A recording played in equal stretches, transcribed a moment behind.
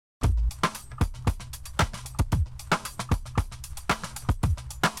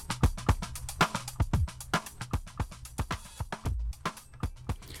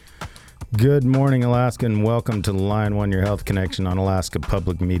Good morning, Alaska, and welcome to the Line 1 Your Health Connection on Alaska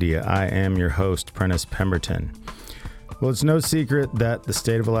Public Media. I am your host, Prentice Pemberton. Well, it's no secret that the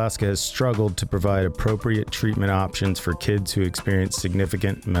state of Alaska has struggled to provide appropriate treatment options for kids who experience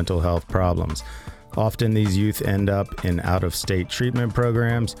significant mental health problems. Often these youth end up in out-of-state treatment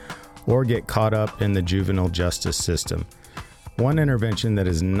programs or get caught up in the juvenile justice system. One intervention that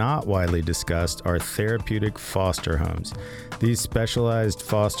is not widely discussed are therapeutic foster homes. These specialized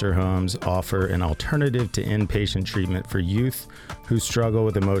foster homes offer an alternative to inpatient treatment for youth who struggle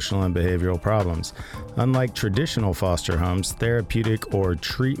with emotional and behavioral problems. Unlike traditional foster homes, therapeutic or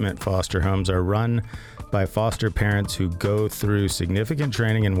treatment foster homes are run by foster parents who go through significant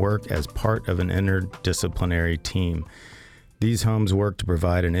training and work as part of an interdisciplinary team. These homes work to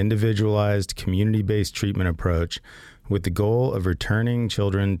provide an individualized, community-based treatment approach with the goal of returning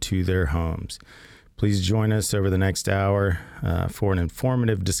children to their homes. Please join us over the next hour for an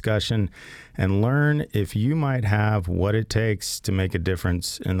informative discussion and learn if you might have what it takes to make a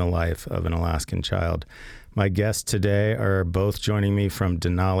difference in the life of an Alaskan child. My guests today are both joining me from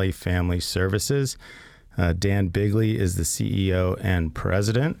Denali Family Services. Dan Bigley is the CEO and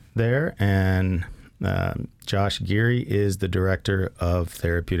president there, and Josh Geary is the director of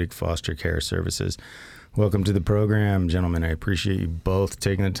Therapeutic Foster Care Services. Welcome to the program, gentlemen. I appreciate you both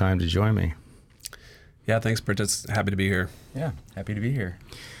taking the time to join me. Yeah, thanks, Prentice. Happy to be here. Yeah, happy to be here.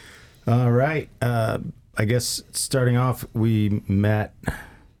 All right. I guess starting off, we met a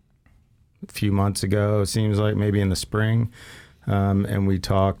few months ago, seems like maybe in the spring, and we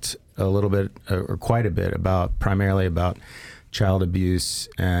talked a little bit, or quite a bit, primarily about child abuse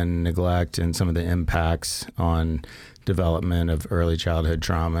and neglect and some of the impacts on development of early childhood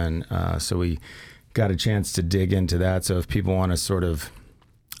trauma. And so we got a chance to dig into that. So if people want to sort of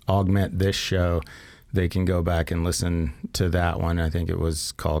augment this show, they can go back and listen to that one. I think it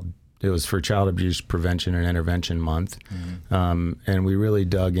was for Child Abuse Prevention and Intervention Month. Mm-hmm. And we really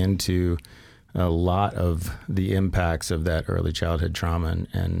dug into a lot of the impacts of that early childhood trauma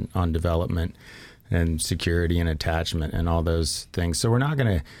and on development and security and attachment and all those things. So we're not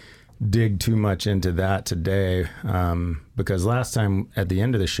going to dig too much into that today because last time at the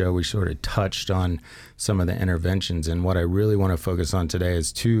end of the show we sort of touched on some of the interventions, and what I really want to focus on today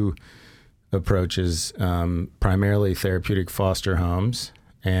is two approaches, primarily therapeutic foster homes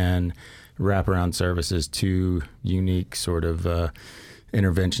and wraparound services, two unique sort of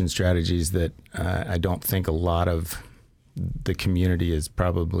intervention strategies that I don't think a lot of the community is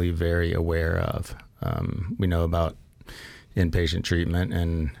probably very aware of. We know about inpatient treatment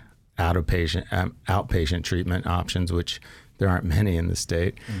and outpatient treatment options, which there aren't many in the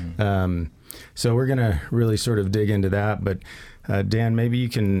state. Mm-hmm. So we're going to really sort of dig into that. But Dan, maybe you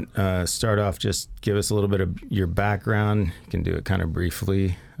can start off, just give us a little bit of your background. You can do it kind of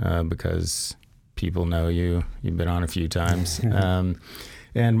briefly because people know you. You've been on a few times.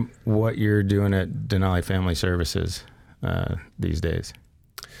 And what you're doing at Denali Family Services these days.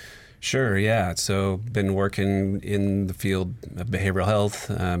 Sure, yeah. So been working in the field of behavioral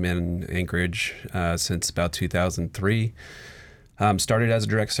health in Anchorage since about 2003. Started as a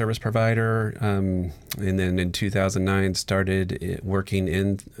direct service provider, and then in 2009 started working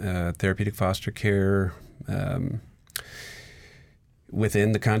in therapeutic foster care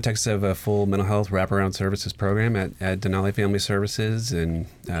within the context of a full mental health wraparound services program at Denali Family Services, and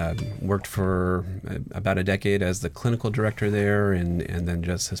worked for about a decade as the clinical director there, and then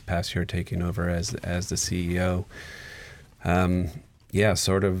just this past year taking over as the CEO.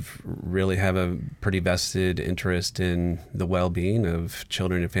 Sort of really have a pretty vested interest in the well-being of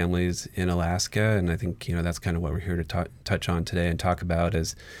children and families in Alaska, and I think that's kind of what we're here to touch on today and talk about.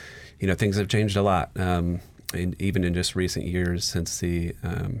 As things have changed a lot. Even in just recent years since the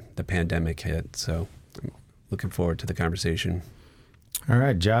pandemic hit. So I'm looking forward to the conversation. All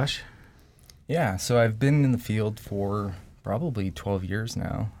right, Josh. Yeah, so I've been in the field for probably 12 years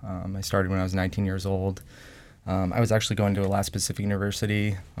now. I started when I was 19 years old. I was actually going to Alaska Pacific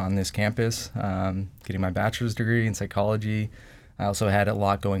University on this campus, getting my bachelor's degree in psychology. I also had a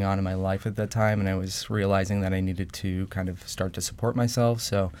lot going on in my life at that time, and I was realizing that I needed to kind of start to support myself.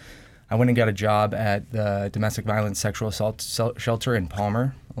 So I went and got a job at the domestic violence sexual assault shelter in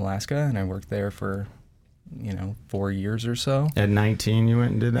Palmer, Alaska, and I worked there for, 4 years or so. At 19 you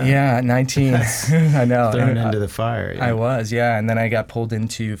went and did that? Yeah, at 19. I know. Thrown into the fire. Yeah. I was, yeah. And then I got pulled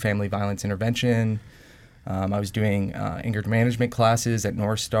into family violence intervention. I was doing anger management classes at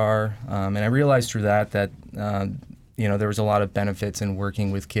North Star, and I realized through that there was a lot of benefits in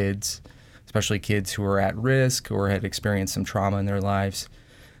working with kids, especially kids who were at risk or had experienced some trauma in their lives.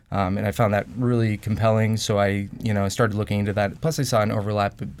 And I found that really compelling. So I started looking into that. Plus, I saw an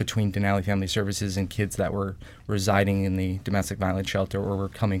overlap between Denali Family Services and kids that were residing in the domestic violence shelter or were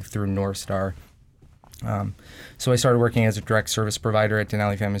coming through North Star. So I started working as a direct service provider at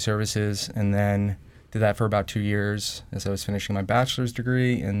Denali Family Services, and then did that for about 2 years as I was finishing my bachelor's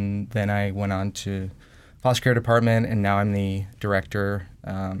degree. And then I went on to foster care department, and now I'm the director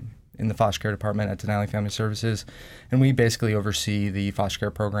in the foster care department at Denali Family Services, and we basically oversee the foster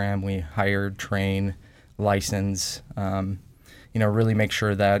care program. We hire, train, license, really make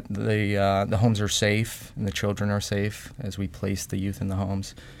sure that the homes are safe and the children are safe as we place the youth in the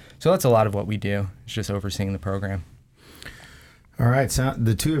homes. So that's a lot of what we do. It's just overseeing the program. All right, so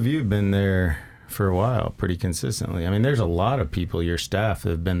the two of you have been there for a while, pretty consistently. I mean, there's a lot of people, your staff,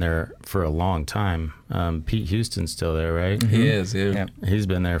 that have been there for a long time. Pete Houston's still there, right? Mm-hmm. He is, yeah. Yep. He's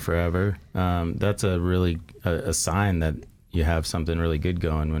been there forever. That's a really a sign that you have something really good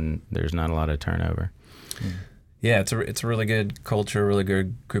going when there's not a lot of turnover. Yeah, it's a really good culture, really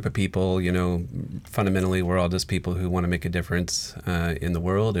good group of people. Fundamentally, we're all just people who want to make a difference in the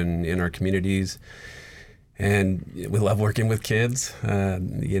world and in our communities. And we love working with kids,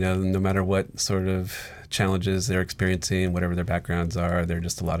 no matter what sort of challenges they're experiencing, whatever their backgrounds are, they're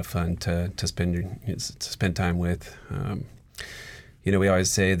just a lot of fun to spend time with. We always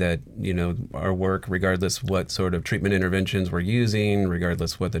say that, our work, regardless what sort of treatment interventions we're using,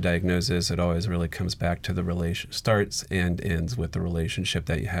 regardless what the diagnosis, it always really comes back to the starts and ends with the relationship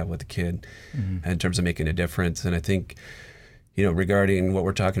that you have with the kid in terms of making a difference. And I think, regarding what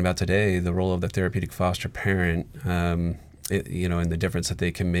we're talking about today, the role of the therapeutic foster parent, and the difference that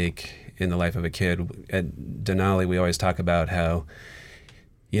they can make in the life of a kid. At Denali, we always talk about how,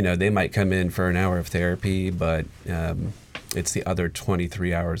 they might come in for an hour of therapy, but it's the other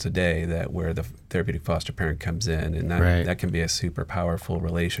 23 hours a day where the therapeutic foster parent comes in, and that can be a super powerful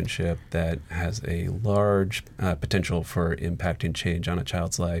relationship that has a large potential for impacting change on a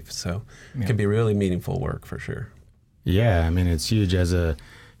child's life. So it can be really meaningful work for sure. Yeah, I mean, it's huge. As a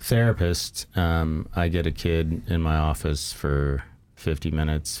therapist, I get a kid in my office for 50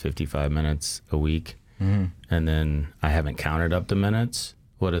 minutes, 55 minutes a week. Mm-hmm. And then I haven't counted up the minutes,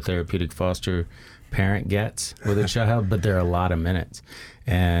 what a therapeutic foster parent gets with a child, but there are a lot of minutes.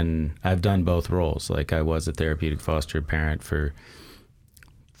 And I've done both roles. Like, I was a therapeutic foster parent for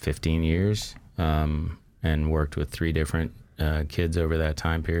 15 years and worked with 3 different kids over that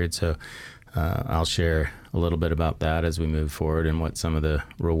time period. So I'll share a little bit about that as we move forward and what some of the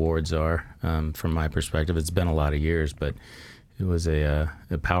rewards are from my perspective. It's been a lot of years, but it was a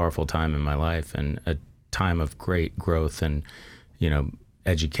powerful time in my life and a time of great growth and,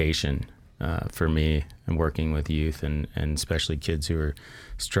 education for me, and working with youth and especially kids who are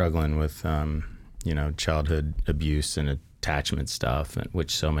struggling with, childhood abuse and attachment stuff,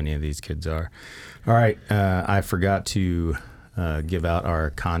 which so many of these kids are. All right. I forgot to give out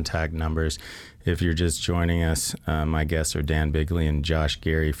our contact numbers. If you're just joining us, my guests are Dan Bigley and Josh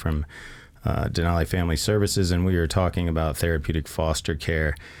Gary from Denali Family Services, and we are talking about therapeutic foster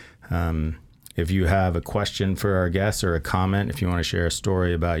care. If you have a question for our guests or a comment, if you want to share a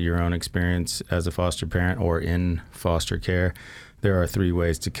story about your own experience as a foster parent or in foster care, there are 3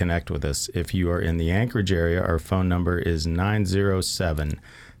 ways to connect with us. If you are in the Anchorage area, our phone number is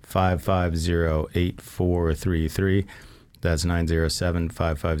 907-550-8433. That's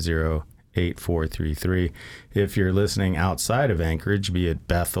 907-550-8433. If you're listening outside of Anchorage, be it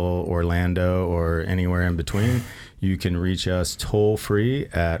Bethel, Orlando, or anywhere in between, you can reach us toll free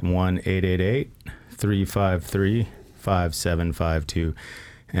at 1-888-353-5752.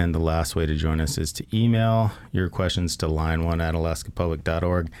 And the last way to join us is to email your questions to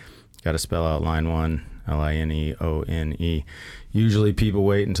line1@alaskapublic.org. Got to spell out line 1, Lineone. Usually people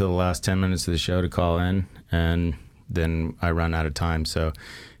wait until the last 10 minutes of the show to call in, and then I run out of time. So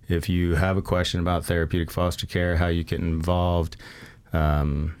if you have a question about therapeutic foster care, how you get involved,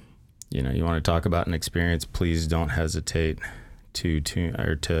 you want to talk about an experience, please don't hesitate to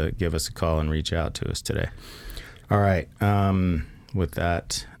give us a call and reach out to us today. All right. With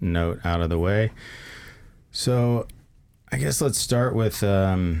that note out of the way, so I guess let's start with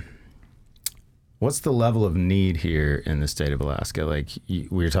what's the level of need here in the state of Alaska? Like, we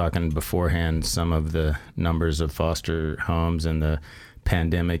were talking beforehand, some of the numbers of foster homes and the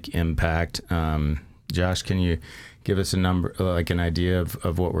pandemic impact. Josh, can you give us a number, like an idea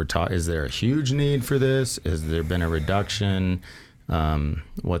of what we're talking? Is there a huge need for this? Has there been a reduction?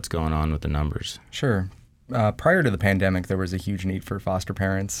 What's going on with the numbers? Sure. Prior to the pandemic, there was a huge need for foster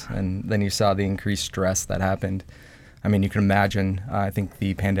parents, and then you saw the increased stress that happened. I mean, you can imagine, I think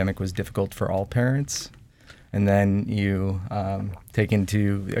the pandemic was difficult for all parents. and then you take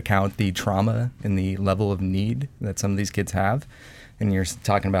into account the trauma and the level of need that some of these kids have, and you're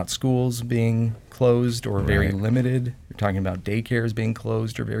talking about schools being closed or very limited, you're talking about daycares being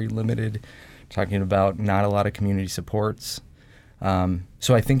closed or very limited, you're talking about not a lot of community supports.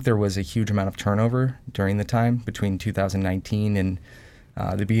 So I think there was a huge amount of turnover during the time between 2019 and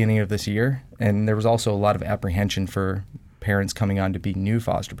the beginning of this year, and there was also a lot of apprehension for parents coming on to be new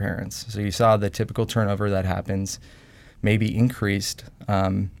foster parents. So you saw the typical turnover that happens maybe increased,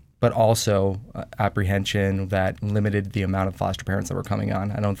 but also apprehension that limited the amount of foster parents that were coming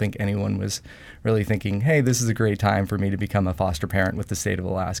on. I don't think anyone was really thinking, hey, this is a great time for me to become a foster parent with the state of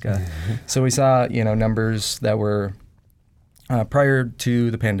Alaska. So we saw, numbers that were prior to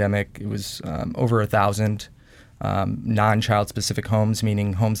the pandemic. It was over 1,000 non-child specific homes,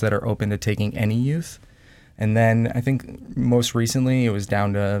 meaning homes that are open to taking any youth. And then I think most recently it was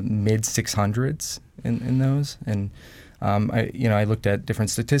down to mid 600s in those. And I looked at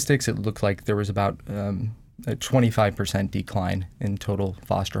different statistics. It looked like there was about a 25% decline in total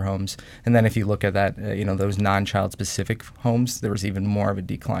foster homes. And then if you look at that, those non-child specific homes, there was even more of a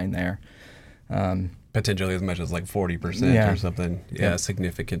decline there. Potentially as much as like 40% or something. Yeah,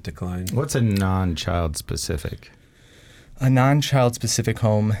 significant decline. What's a non-child specific? A non-child specific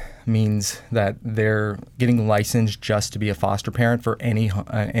home means that they're getting licensed just to be a foster parent for any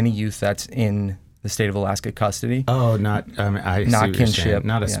youth that's in the state of Alaska custody. Oh, not kinship,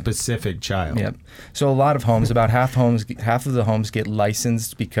 not a specific child. Yep. So a lot of homes, about half of the homes get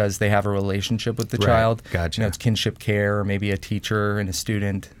licensed because they have a relationship with the child. Gotcha. It's kinship care, or maybe a teacher and a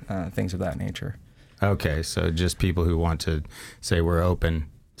student, things of that nature. Okay, so just people who want to say we're open,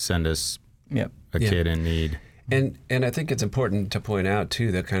 send us a kid in need. And I think it's important to point out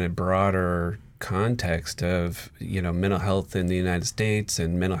too the kind of broader context of mental health in the United States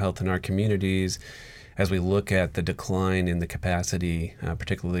and mental health in our communities as we look at the decline in the capacity,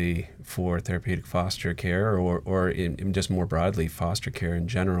 particularly for therapeutic foster care or in just more broadly foster care in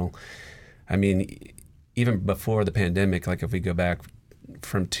general. I mean, even before the pandemic, like if we go back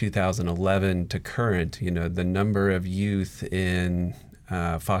from 2011 to current, the number of youth in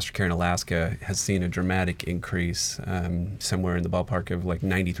foster care in Alaska has seen a dramatic increase, somewhere in the ballpark of like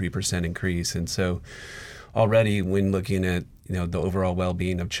 93% increase. And so already when looking at, the overall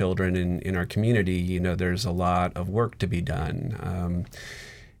well-being of children in our community, there's a lot of work to be done.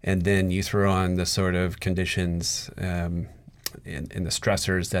 And then you throw on the sort of conditions and the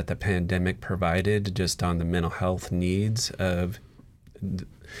stressors that the pandemic provided just on the mental health needs of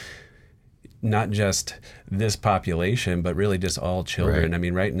not just this population, but really just all children. Right. I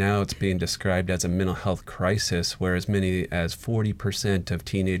mean, right now it's being described as a mental health crisis, where as many as 40% of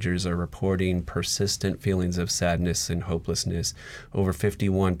teenagers are reporting persistent feelings of sadness and hopelessness. Over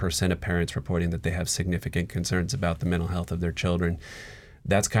 51% of parents reporting that they have significant concerns about the mental health of their children.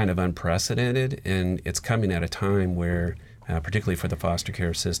 That's kind of unprecedented, and it's coming at a time where particularly for the foster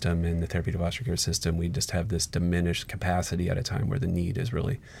care system and the therapeutic foster care system, we just have this diminished capacity at a time where the need is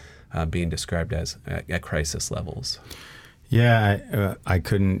really being described as at crisis levels. Yeah, I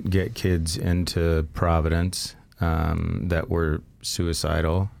couldn't get kids into Providence that were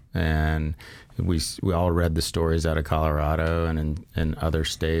suicidal, and we all read the stories out of Colorado and in other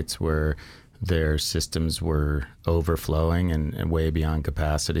states where their systems were overflowing and way beyond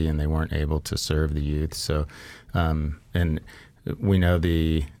capacity, and they weren't able to serve the youth. So, and we know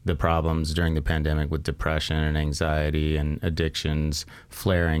the problems during the pandemic with depression and anxiety and addictions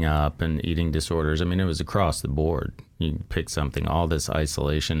flaring up and eating disorders. I mean, it was across the board. You pick something, all this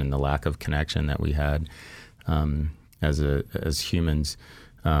isolation and the lack of connection that we had as humans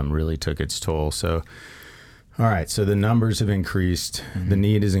really took its toll. So, all right, so the numbers have increased, the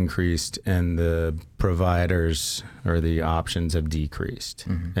need has increased, and the providers or the options have decreased.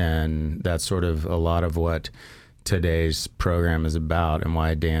 And that's sort of a lot of what today's program is about, and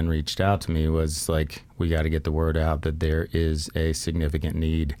why Dan reached out to me was like, we got to get the word out that there is a significant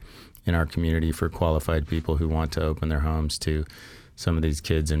need in our community for qualified people who want to open their homes to some of these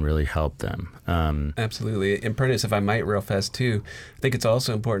kids and really help them. Absolutely. And Prentice, if I might real fast too, I think it's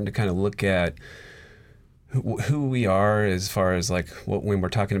also important to kind of look at who we are as far as like when we're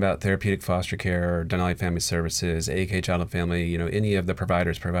talking about therapeutic foster care or Denali Family Services, AK Child and Family, any of the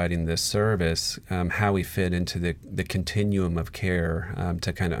providers providing this service, how we fit into the continuum of care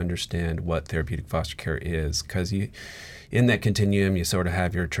to kind of understand what therapeutic foster care is. Because in that continuum, you sort of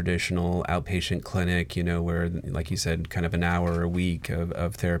have your traditional outpatient clinic, where, like you said, kind of an hour a week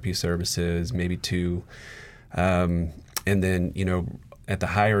of therapy services, maybe two. And then, at the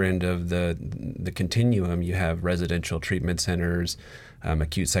higher end of the continuum, you have residential treatment centers,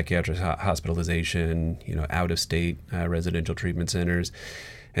 acute psychiatric hospitalization, out of state residential treatment centers.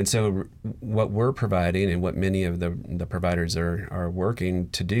 And so what we're providing and what many of the providers are working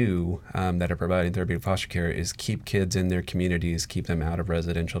to do that are providing therapeutic foster care is keep kids in their communities, keep them out of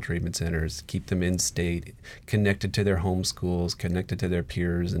residential treatment centers, keep them in state, connected to their home schools, connected to their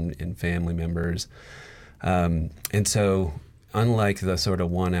peers and family members. And so unlike the sort of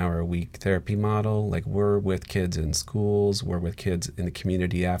 1 hour a week therapy model, like we're with kids in schools, we're with kids in the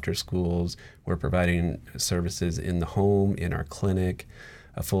community after schools, we're providing services in the home, in our clinic,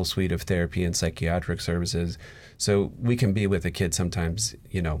 a full suite of therapy and psychiatric services. So we can be with a kid sometimes,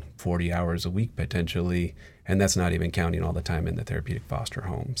 40 hours a week potentially, and that's not even counting all the time in the therapeutic foster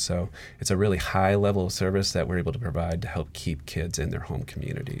home. So it's a really high level of service that we're able to provide to help keep kids in their home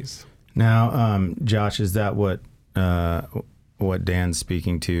communities. Now, Josh, is that what Dan's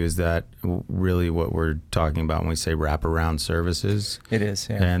speaking to? Is that really what we're talking about when we say wraparound services? It is,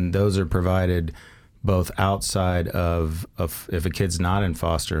 yeah. And those are provided both outside of if a kid's not in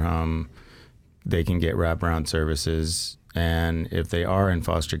foster home, they can get wraparound services. And if they are in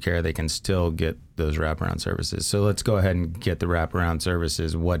foster care, they can still get those wraparound services. So let's go ahead and get the wraparound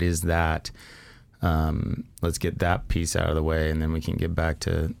services. What is that? Let's get that piece out of the way, and then we can get back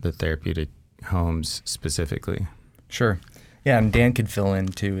to the therapeutic homes specifically. Sure. Yeah, and Dan could fill in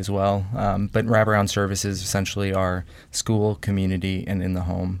too as well. But wraparound services essentially are school, community, and in the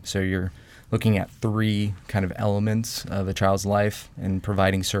home. So you're looking at 3 kind of elements of a child's life and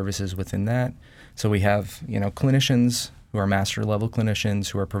providing services within that. So we have, clinicians who are master level clinicians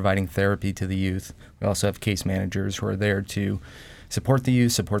who are providing therapy to the youth. We also have case managers who are there to support the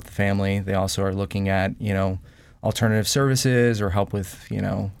youth, support the family. They also are looking at, alternative services or help with,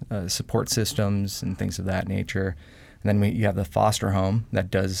 support systems and things of that nature. And then you have the foster home that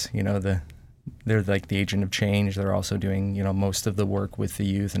does, they're like the agent of change. They're also doing, most of the work with the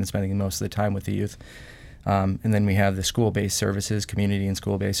youth and spending most of the time with the youth. And then we have the school-based services, community and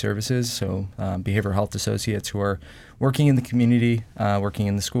school-based services. So behavioral health associates who are working in the community, working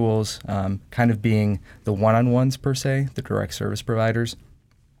in the schools, kind of being the one-on-ones per se, the direct service providers.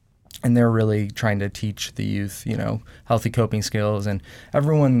 And they're really trying to teach the youth, healthy coping skills. And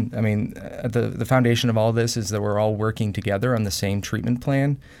everyone, the foundation of all this is that we're all working together on the same treatment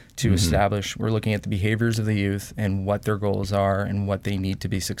plan to establish, we're looking at the behaviors of the youth and what their goals are and what they need to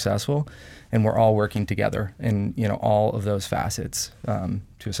be successful. And we're all working together in, all of those facets to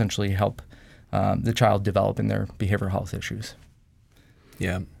essentially help the child develop in their behavioral health issues.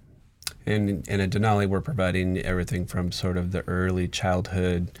 Yeah. And at Denali, we're providing everything from sort of the early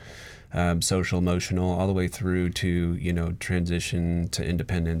childhood, social, emotional, all the way through to, transition to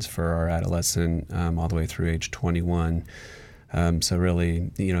independence for our adolescent, all the way through age 21. So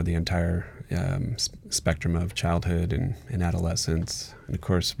really, the entire spectrum of childhood and adolescence. And of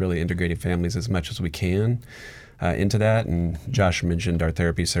course, really integrating families as much as we can into that. And Josh mentioned our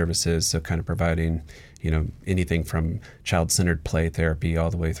therapy services, so kind of providing anything from child-centered play therapy all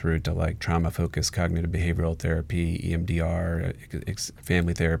the way through to like trauma-focused cognitive behavioral therapy, EMDR,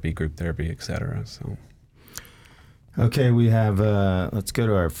 family therapy, group therapy, et cetera. So, okay, we have, let's go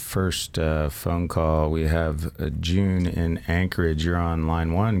to our first phone call. We have June in Anchorage. You're on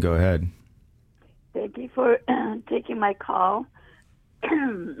line 1. Go ahead. Thank you for taking my call.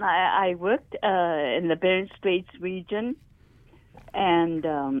 I worked in the Bering Straits region, and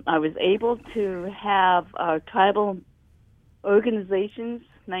I was able to have our tribal organizations,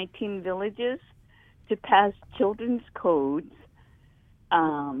 19 villages, to pass children's codes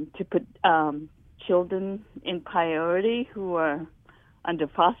to put children in priority who are under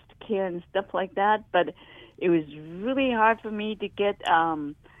foster care and stuff like that. But it was really hard for me to get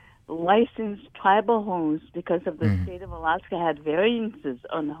licensed tribal homes because of the state of Alaska had variances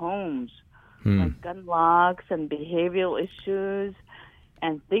on homes, like gun locks and behavioral issues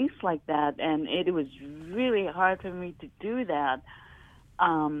and things like that. And it was really hard for me to do that.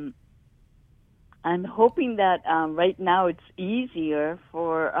 I'm hoping that right now it's easier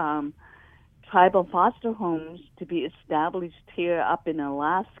for tribal foster homes to be established here up in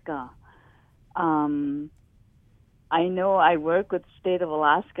Alaska. I know I work with the state of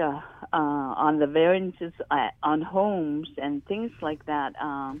Alaska on the variances on homes and things like that,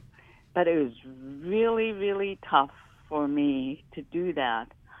 but it was really, really tough for me to do that.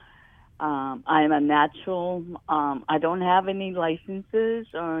 I'm a natural. I don't have any licenses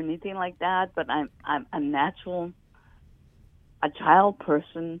or anything like that, but I'm a natural, a child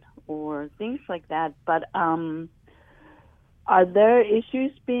person or things like that. But Are there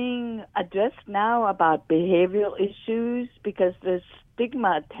issues being addressed now about behavioral issues? Because there's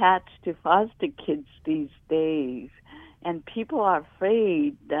stigma attached to foster kids these days. And people are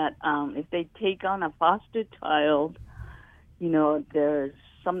afraid that if they take on a foster child, there's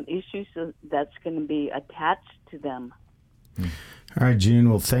some issues that's going to be attached to them. All right, June.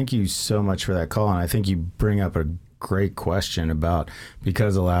 Well, thank you so much for that call. And I think you bring up a great question about,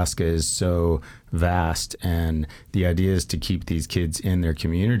 because Alaska is so vast and the idea is to keep these kids in their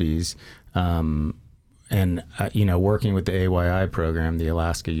communities. Working with the AYI program, the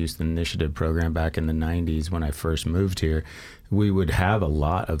Alaska Youth Initiative program back in the 90s when I first moved here, we would have a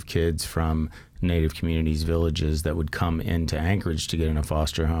lot of kids from Native communities, villages that would come into Anchorage to get in a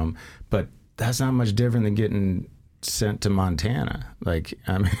foster home. But that's not much different than getting sent to Montana.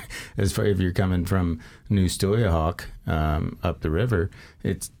 As far if you're coming from New Stoyahawk up the river,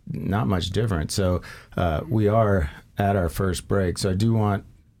 it's not much different. So we are at our first break. So I do want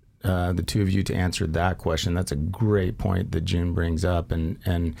the two of you to answer that question. That's a great point that June brings up,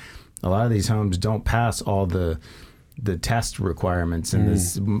 and a lot of these homes don't pass all the test requirements and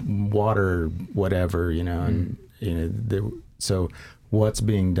this water whatever, so what's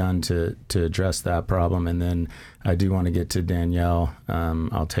being done to address that problem? And then I do want to get to Danielle.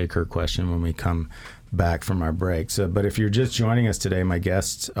 I'll take her question when we come back from our break. But if you're just joining us today, my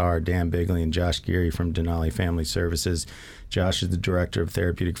guests are Dan Bigley and Josh Geary from Denali Family Services. Josh is the director of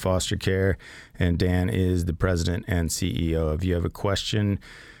Therapeutic Foster Care, and Dan is the president and CEO. If you have a question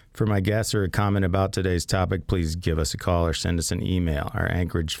for my guests or a comment about today's topic, please give us a call or send us an email. Our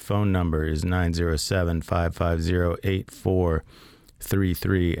Anchorage phone number is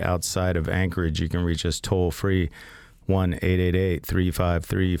 907-550-8433. Outside of Anchorage, you can reach us toll free,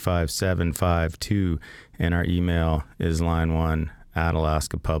 1-888-353-5752, and our email is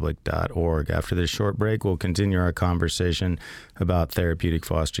line1@alaskapublic.org. After this short break, we'll continue our conversation about therapeutic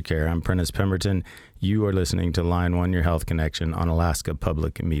foster care. I'm Prentice Pemberton. You are listening to Line 1, Your Health Connection on Alaska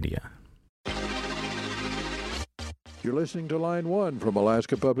Public Media. You're listening to Line 1 from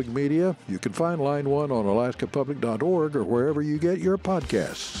Alaska Public Media. You can find Line 1 on alaskapublic.org or wherever you get your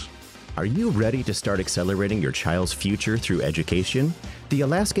podcasts. Are you ready to start accelerating your child's future through education? The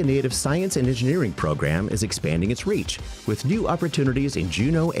Alaska Native Science and Engineering Program is expanding its reach with new opportunities in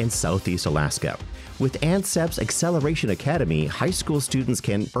Juneau and Southeast Alaska. With ANCEP's Acceleration Academy, high school students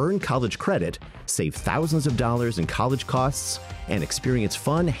can earn college credit, save thousands of dollars in college costs, and experience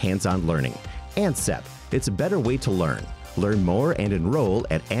fun, hands-on learning. ANCEP, it's a better way to learn. Learn more and enroll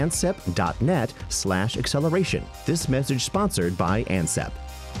at ancep.net/acceleration. This message sponsored by ANCEP.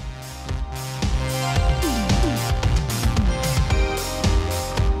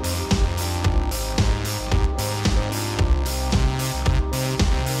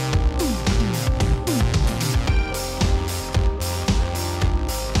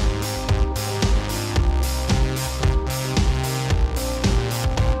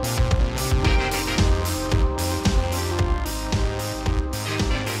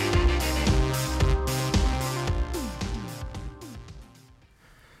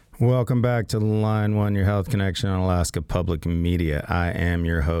 Welcome back to Line 1, Your Health Connection on Alaska Public Media. I am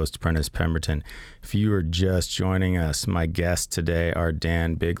your host, Prentice Pemberton. If you are just joining us, my guests today are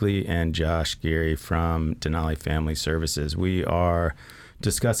Dan Bigley and Josh Geary from Denali Family Services. We are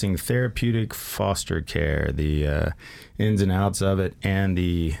discussing therapeutic foster care, the ins and outs of it, and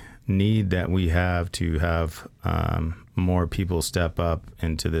the need that we have to have more people step up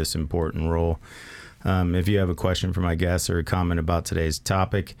into this important role. If you have a question for my guests or a comment about today's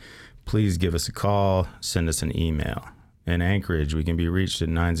topic, please give us a call, send us an email. In Anchorage, we can be reached at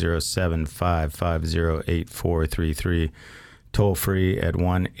 907-550-8433, toll free at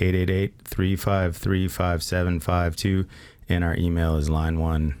 1-888-353-5752, and our email is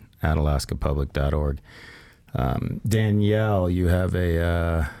line1@alaskapublic.org. Danielle, you have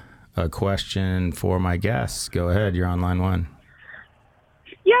a question for my guests. Go ahead, you're on Line 1.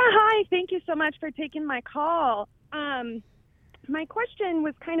 Yeah, hi. Thank you so much for taking my call. My question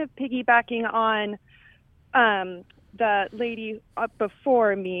was kind of piggybacking on the lady up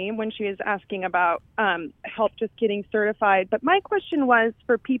before me when she was asking about help just getting certified. But my question was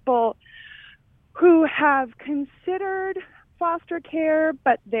for people who have considered foster care,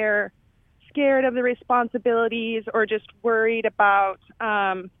 but they're scared of the responsibilities or just worried about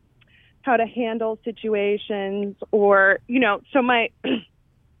how to handle situations or, so my...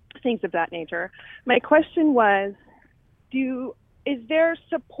 things of that nature. My question was, is there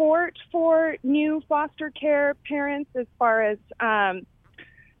support for new foster care parents as far as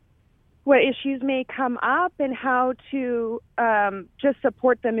what issues may come up and how to just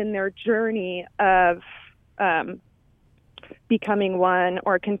support them in their journey of becoming one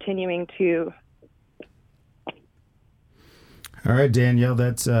or continuing to. All right, Danielle,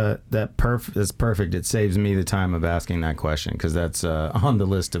 that's perfect. It saves me the time of asking that question because that's on the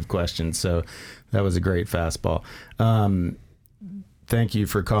list of questions. So that was a great fastball. Thank you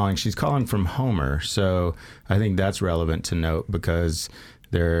for calling. She's calling from Homer, so I think that's relevant to note because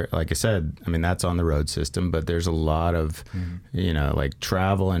there, like I said, I mean, that's on the road system, but there's a lot of, like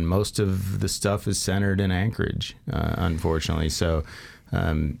travel, and most of the stuff is centered in Anchorage, unfortunately. So,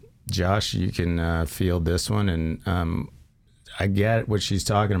 Josh, you can field this one, and I get what she's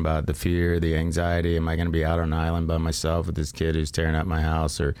talking about, the fear, the anxiety. Am I going to be out on an island by myself with this kid who's tearing up my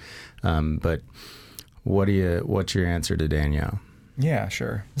house? Or, but what's your answer to Danielle? Yeah,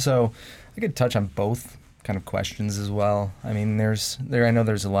 sure. So I could touch on both kind of questions as well. I mean, I know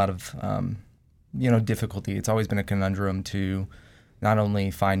there's a lot of, difficulty. It's always been a conundrum to not only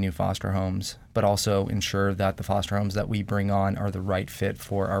find new foster homes, but also ensure that the foster homes that we bring on are the right fit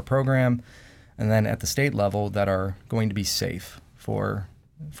for our program. And then at the state level that are going to be safe for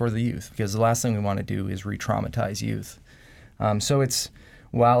the youth, because the last thing we want to do is re-traumatize youth. So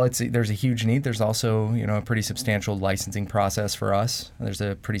while there's a huge need, there's also a pretty substantial licensing process for us. There's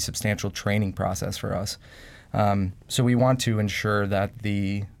a pretty substantial training process for us. So we want to ensure that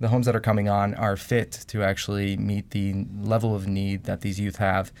the homes that are coming on are fit to actually meet the level of need that these youth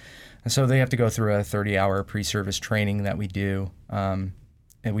have. And so they have to go through a 30-hour pre-service training that we do.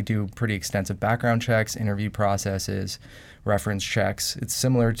 And we do pretty extensive background checks, interview processes, reference checks. It's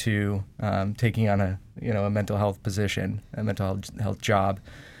similar to taking on a mental health position, a mental health job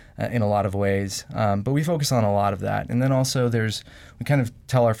in a lot of ways. But we focus on a lot of that. And then also we kind of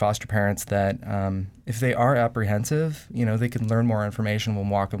tell our foster parents that if they are apprehensive, they can learn more information. We'll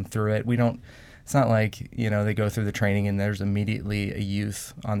walk them through it. It's not like, they go through the training and there's immediately a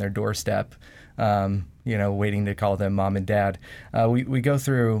youth on their doorstep, waiting to call them mom and dad. We go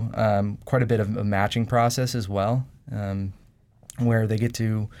through quite a bit of a matching process as well, where they get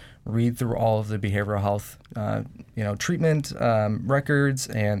to read through all of the behavioral health, treatment records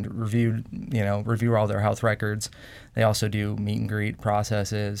and review all their health records. They also do meet and greet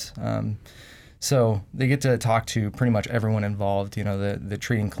processes. So they get to talk to pretty much everyone involved, the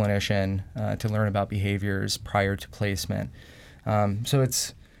treating clinician, to learn about behaviors prior to placement. So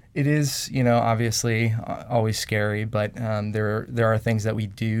it is, obviously always scary, but there are things that we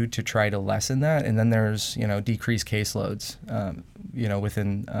do to try to lessen that. And then there's, decreased caseloads,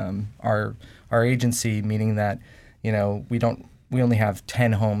 within our agency, meaning that, we only have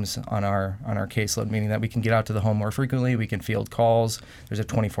 10 homes on our caseload, meaning that we can get out to the home more frequently. We can field calls. There's a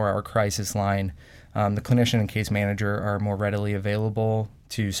 24-hour crisis line. The clinician and case manager are more readily available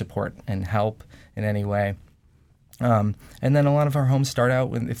to support and help in any way. And then a lot of our homes start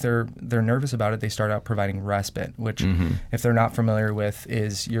out if they're nervous about it, they start out providing respite, which if they're not familiar with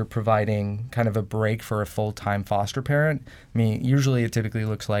is you're providing kind of a break for a full-time foster parent. I mean, usually it typically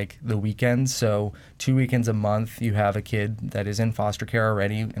looks like the weekends. So 2 weekends a month, you have a kid that is in foster care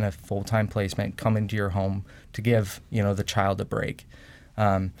already in a full-time placement come into your home to give, the child a break.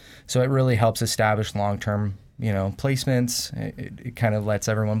 So it really helps establish long-term, placements. It kind of lets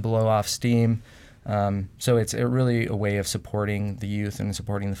everyone blow off steam. So it's really a way of supporting the youth and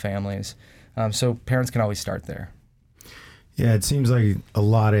supporting the families. So parents can always start there. Yeah, it seems like a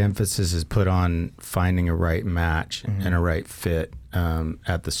lot of emphasis is put on finding a right match and a right fit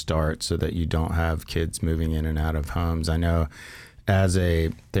at the start so that you don't have kids moving in and out of homes. I know as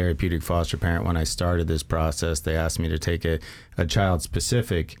a therapeutic foster parent, when I started this process, they asked me to take a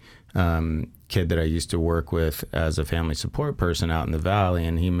child-specific kid that I used to work with as a family support person out in the Valley,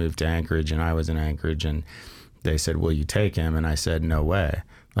 and he moved to Anchorage, and I was in Anchorage, and they said, "Will you take him?" And I said, "No way.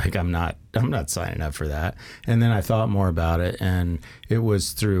 Like, I'm not signing up for that." And then I thought more about it, and it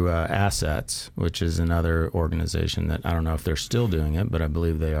was through Assets, which is another organization that I don't know if they're still doing it, but I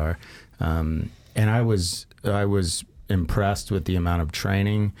believe they are. And I was impressed with the amount of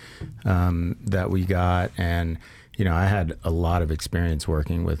training that we got, and I had a lot of experience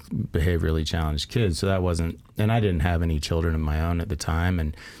working with behaviorally challenged kids, so that wasn't, and I didn't have any children of my own at the time,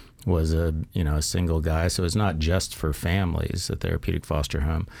 and was a single guy, so it's not just for families, a therapeutic foster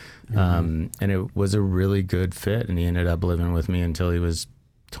home. And it was a really good fit, and he ended up living with me until he was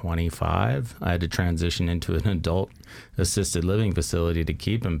 25. I had to transition into an adult assisted living facility to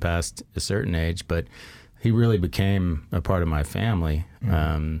keep him past a certain age, but he really became a part of my family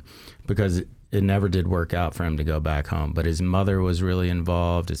because it never did work out for him to go back home. But his mother was really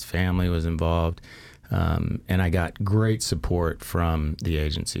involved, his family was involved, and I got great support from the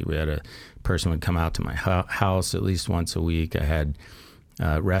agency. We had a person would come out to my house at least once a week. I had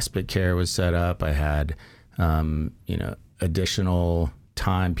respite care was set up. I had, additional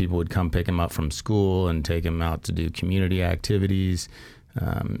time. People would come pick him up from school and take him out to do community activities.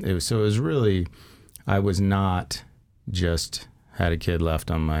 It was really, I was not just had a kid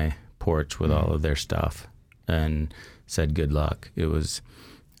left on my porch with all of their stuff and said good luck. It was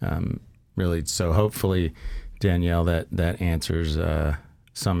really, so hopefully, Danielle, that answers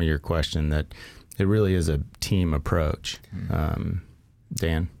some of your question, that it really is a team approach.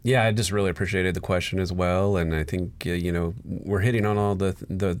 Dan? Yeah, I just really appreciated the question as well, and I think we're hitting on all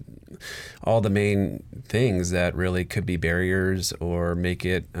the main things that really could be barriers or make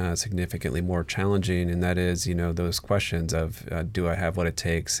it significantly more challenging, and that is those questions of do I have what it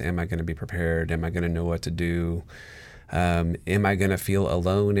takes? Am I going to be prepared? Am I going to know what to do? Am I going to feel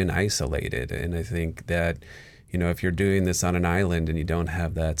alone and isolated? And I think that if you're doing this on an island and you don't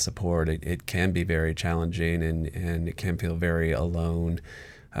have that support, it can be very challenging and it can feel very alone.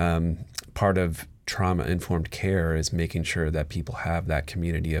 Part of trauma-informed care is making sure that people have that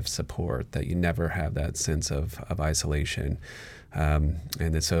community of support, that you never have that sense of isolation.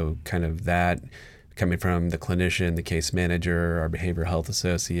 And so kind of that coming from the clinician, the case manager, our behavioral health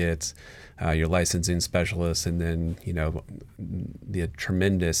associates, your licensing specialists, and then the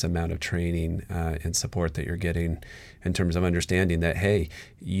tremendous amount of training and support that you're getting in terms of understanding that, hey,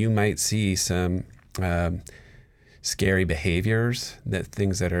 you might see some scary behaviors,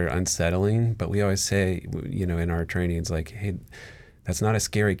 things that are unsettling, but we always say, in our trainings, like, hey, that's not a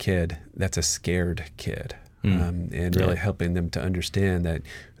scary kid, that's a scared kid. And really helping them to understand that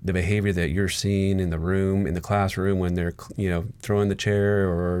the behavior that you're seeing in the room, in the classroom, when they're, throwing the chair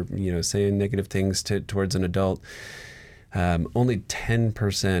or, saying negative things towards an adult, only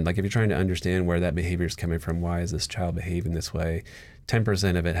 10%, like if you're trying to understand where that behavior is coming from, why is this child behaving this way,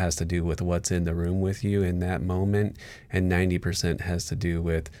 10% of it has to do with what's in the room with you in that moment, and 90% has to do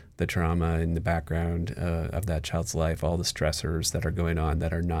with the trauma in the background of that child's life, all the stressors that are going on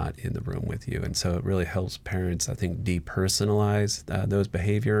that are not in the room with you. And so it really helps parents, I think, depersonalize those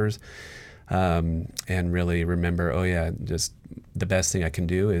behaviors and really remember, oh yeah, just the best thing I can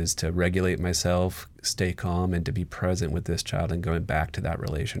do is to regulate myself, stay calm, and to be present with this child, and going back to that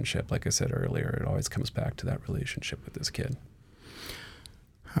relationship. Like I said earlier, it always comes back to that relationship with this kid.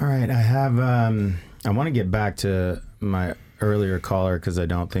 All right, I want to get back to my earlier caller because I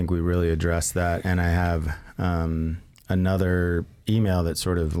don't think we really addressed that, and I have another email that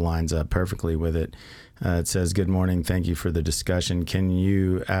sort of lines up perfectly with it. It says, "Good morning, thank you for the discussion. Can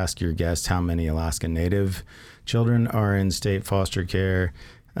you ask your guest how many Alaska Native children are in state foster care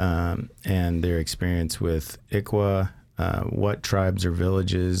and their experience with ICWA? What tribes or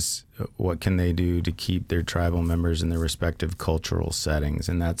villages, what can they do to keep their tribal members in their respective cultural settings?"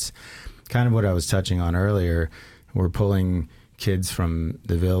 And that's kind of what I was touching on earlier. We're pulling kids from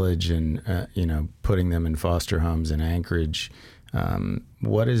the village and, putting them in foster homes in Anchorage.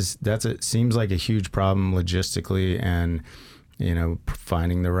 It seems like a huge problem logistically and,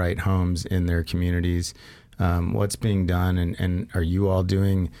 finding the right homes in their communities. What's being done and are you all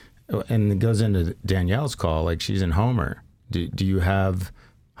doing? And it goes into Danielle's call, like she's in Homer. Do you have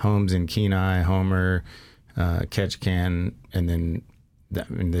homes in Kenai, Homer, Ketchikan, and then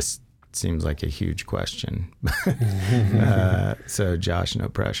this seems like a huge question. So Josh, no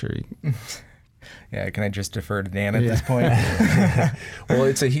pressure. Yeah, can I just defer to Dan at this point? Well,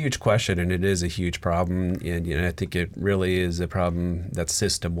 it's a huge question, and it is a huge problem, and I think it really is a problem that's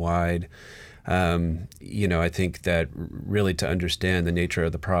system-wide. I think that really to understand the nature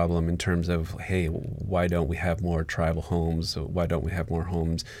of the problem in terms of, hey, why don't we have more tribal homes? Why don't we have more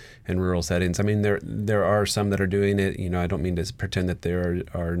homes in rural settings? I mean, there are some that are doing it. I don't mean to pretend that there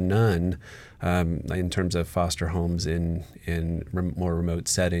are none in terms of foster homes in more remote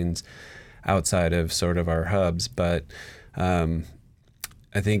settings outside of sort of our hubs. But I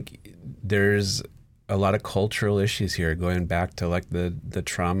think there's a lot of cultural issues here, going back to like the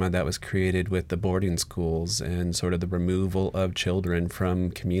trauma that was created with the boarding schools and sort of the removal of children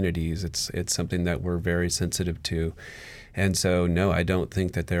from communities. It's something that we're very sensitive to. And so, no, I don't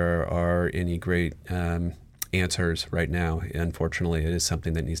think that there are any great answers right now. Unfortunately, it is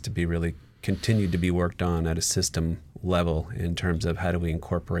something that needs to be really continued to be worked on at a system level in terms of how do we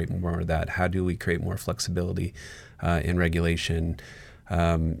incorporate more of that? How do we create more flexibility in regulation?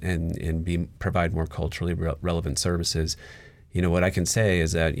 And provide more culturally relevant services. What I can say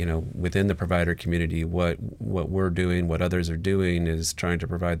is that, within the provider community, what we're doing, what others are doing is trying to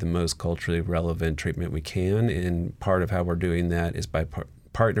provide the most culturally relevant treatment we can. And part of how we're doing that is by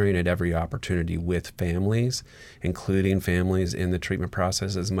partnering at every opportunity with families, including families in the treatment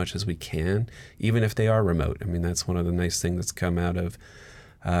process as much as we can, even if they are remote. I mean, that's one of the nice things that's come out of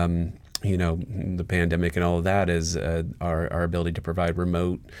the pandemic and all of that is our ability to provide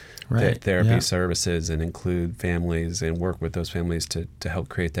remote therapy services and include families and work with those families to help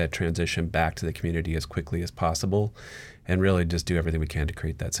create that transition back to the community as quickly as possible, and really just do everything we can to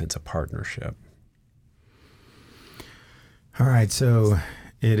create that sense of partnership. All right, so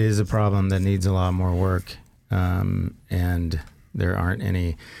it is a problem that needs a lot more work, and there aren't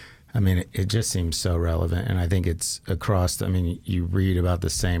any. I mean, it just seems so relevant, and I think it's across. You read about the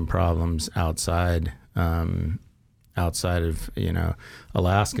same problems outside of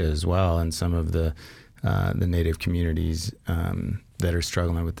Alaska as well, and some of the native communities that are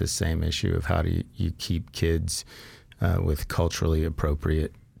struggling with this same issue of how do you keep kids with culturally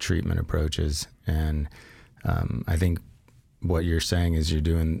appropriate treatment approaches. And I think what you're saying is you're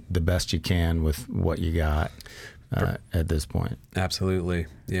doing the best you can with what you got at this point. Absolutely.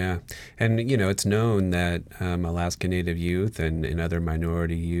 Yeah. And, it's known that Alaska Native youth and other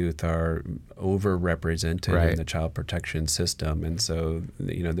minority youth are overrepresented in the child protection system. And so,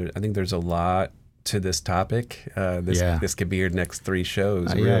 I think there's a lot to this topic. This could be your next 3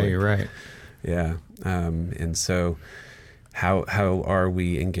 shows. Really. Yeah, you're right. Yeah. And so how are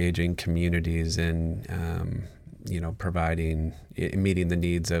we engaging communities in, meeting the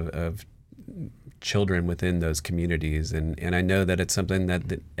needs of children within those communities, and I know that it's something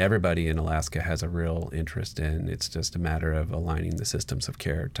that everybody in Alaska has a real interest in. It's just a matter of aligning the systems of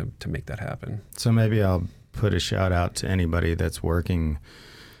care to make that happen. So maybe I'll put a shout out to anybody that's working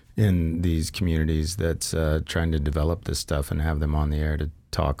in these communities that's trying to develop this stuff and have them on the air to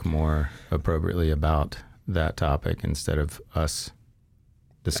talk more appropriately about that topic instead of us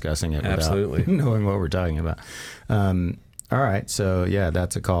discussing it without knowing what we're talking about. All right. So,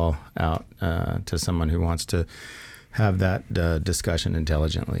 that's a call out to someone who wants to have that discussion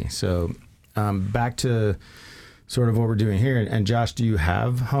intelligently. So back to sort of what we're doing here. And Josh, do you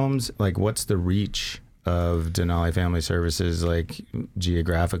have homes? Like, what's the reach of Denali Family Services, like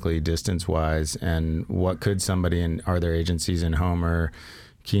geographically, distance-wise? And what could somebody are there agencies in Homer,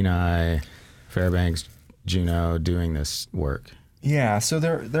 Kenai, Fairbanks, Juneau doing this work? Yeah, so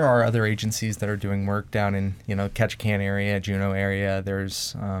there are other agencies that are doing work down in Ketchikan area, Juneau area.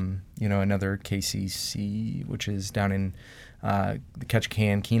 There's another KCC, which is down in the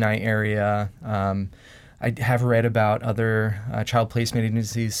Ketchikan, Kenai area. I have read about other child placement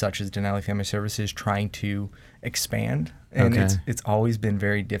agencies such as Denali Family Services trying to expand, and it's always been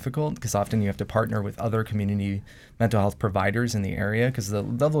very difficult because often you have to partner with other community mental health providers in the area because the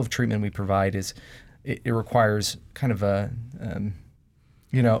level of treatment we provide is. It requires kind of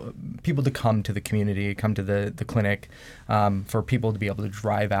people to come to the community, come to the clinic, for people to be able to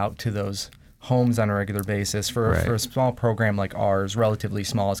drive out to those homes on a regular basis. For a small program like ours, relatively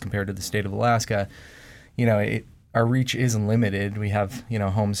small as compared to the state of Alaska, our reach isn't limited. We have,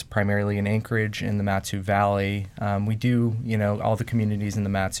 homes primarily in Anchorage in the Mat-Su Valley. We do, all the communities in the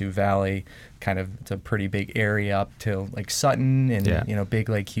Mat-Su Valley, it's a pretty big area up to like Sutton and, Big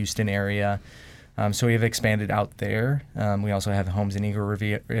Lake Houston area. So we have expanded out there. We also have homes in Eagle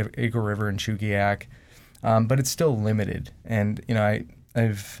River and Chugiak, but it's still limited. And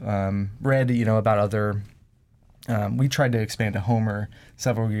I've read about other. We tried to expand to Homer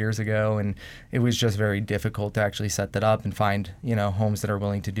several years ago, and it was just very difficult to actually set that up and find homes that are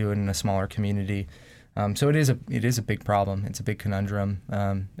willing to do it in a smaller community. So it is a big problem. It's a big conundrum,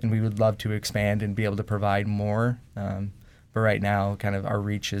 and we would love to expand and be able to provide more. But right now, kind of our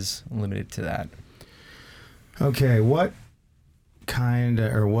reach is limited to that. Okay, what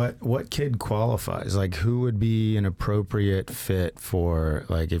kid qualifies? Like, who would be an appropriate fit for,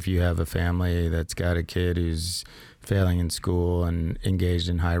 like, if you have a family that's got a kid who's failing in school and engaged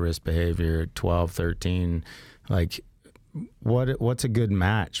in high-risk behavior, 12, 13, like, what's a good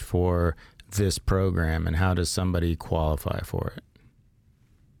match for this program, and how does somebody qualify for it?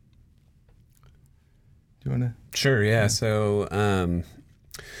 Do you want to? Sure, yeah. So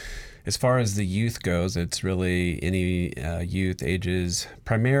as far as the youth goes, it's really any youth ages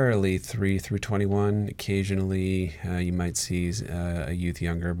primarily 3 through 21. Occasionally, you might see a youth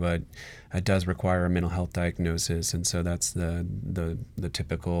younger, but it does require a mental health diagnosis, and so that's the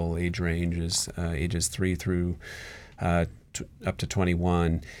typical age range is ages 3 through up to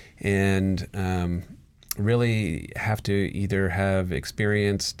 21, and really have to either have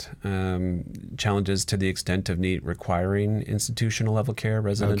experienced challenges to the extent of requiring institutional level care,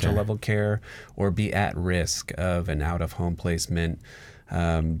 residential level care, or be at risk of an out-of-home placement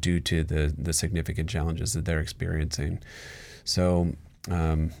due to the significant challenges that they're experiencing. So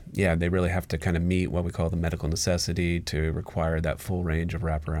they really have to kind of meet what we call the medical necessity to require that full range of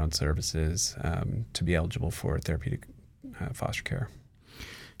wraparound services to be eligible for therapeutic foster care.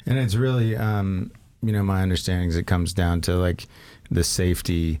 And it's really, my understanding is it comes down to like the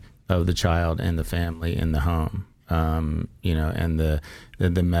safety of the child and the family in the home, and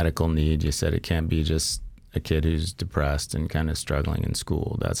the medical need. You said it can't be just a kid who's depressed and kind of struggling in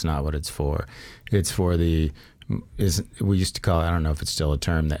school. That's not what it's for. It's for we used to call it, I don't know if it's still a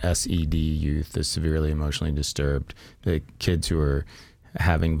term, the SED youth, the severely emotionally disturbed, the kids who are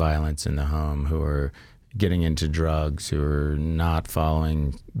having violence in the home, who are getting into drugs, who are not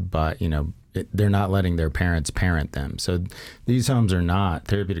following, but they're not letting their parents parent them. So these homes are not,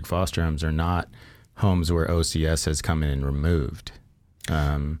 therapeutic foster homes are not homes where OCS has come in and removed.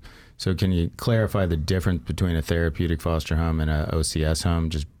 So can you clarify the difference between a therapeutic foster home and a OCS home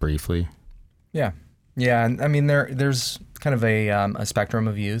just briefly? Yeah. And I mean, there's kind of a spectrum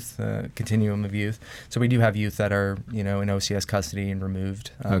of youth, a continuum of youth. So we do have youth that are, in OCS custody and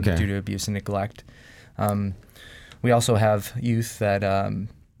removed due to abuse and neglect. We also have youth that,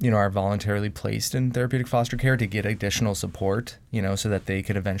 are voluntarily placed in therapeutic foster care to get additional support, so that they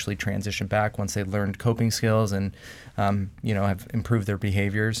could eventually transition back once they learned coping skills and, have improved their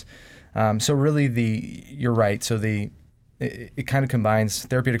behaviors. So really you're right. So it kind of combines,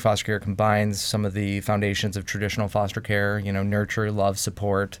 therapeutic foster care combines some of the foundations of traditional foster care, nurture, love,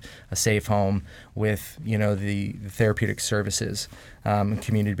 support, a safe home with, the therapeutic services,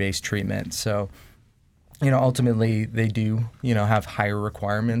 community-based treatment. So, ultimately they do, have higher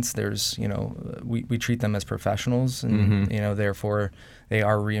requirements. There's, we treat them as professionals and, therefore they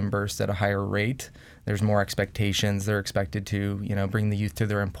are reimbursed at a higher rate. There's more expectations. They're expected to, bring the youth to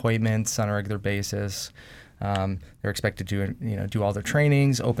their appointments on a regular basis. They're expected to, do all their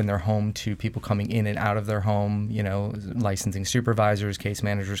trainings, open their home to people coming in and out of their home, licensing supervisors, case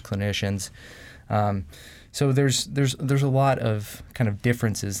managers, clinicians. So there's a lot of kind of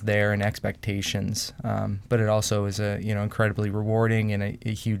differences there and expectations, but it also is incredibly rewarding and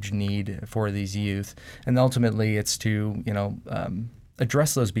a huge need for these youth. And ultimately, it's to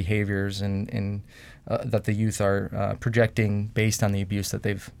address those behaviors and that the youth are projecting based on the abuse that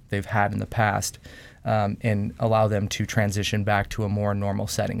they've had in the past, and allow them to transition back to a more normal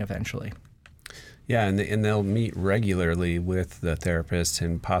setting eventually. Yeah, and they'll meet regularly with the therapist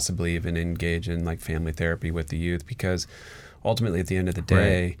and possibly even engage in like family therapy with the youth, because ultimately at the end of the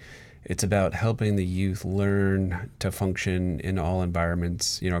day, it's about helping the youth learn to function in all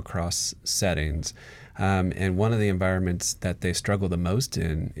environments, across settings. And one of the environments that they struggle the most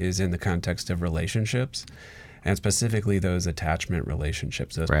in is in the context of relationships, and specifically those attachment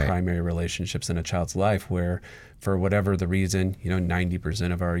relationships, those primary relationships in a child's life where, for whatever the reason,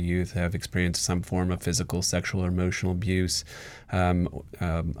 90% of our youth have experienced some form of physical, sexual, or emotional abuse, a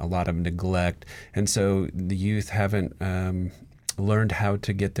lot of neglect. And so the youth haven't learned how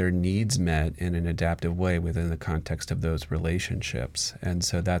to get their needs met in an adaptive way within the context of those relationships. And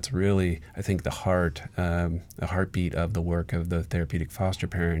so that's really, I think, the heartbeat of the work of the therapeutic foster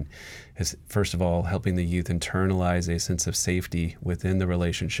parent is, first of all, helping the youth internalize a sense of safety within the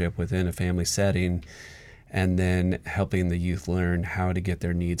relationship, within a family setting, and then helping the youth learn how to get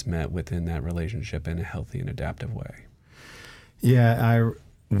their needs met within that relationship in a healthy and adaptive way. Yeah, I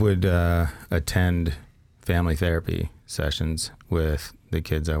would attend family therapy sessions with the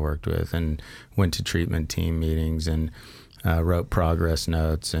kids I worked with, and went to treatment team meetings and wrote progress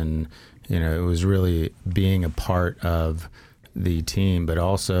notes. And, it was really being a part of the team, but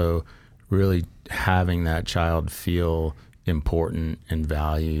also really having that child feel important and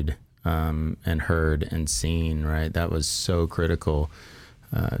valued, and heard and seen, right? That was so critical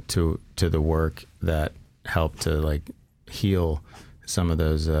to the work that helped to like heal some of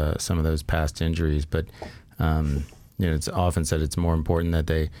those past injuries. But it's often said it's more important that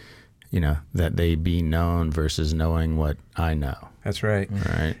they be known versus knowing what I know. That's right.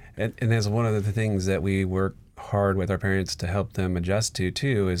 Right. And that's one of the things that we work hard with our parents to help them adjust to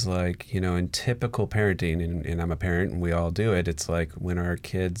too, is like, in typical parenting, and I'm a parent and we all do it, it's like when our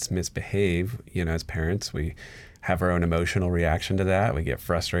kids misbehave, as parents, we have our own emotional reaction to that. We get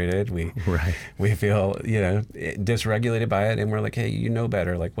frustrated. We feel, dysregulated by it, and we're like, hey,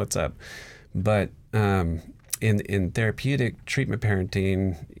 better, like, what's up? But in therapeutic treatment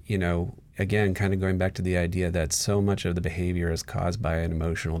parenting, again, kind of going back to the idea that so much of the behavior is caused by an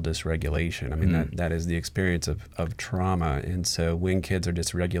emotional dysregulation. I mean, that is the experience of trauma. And so when kids are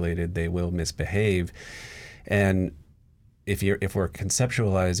dysregulated, they will misbehave. And if we're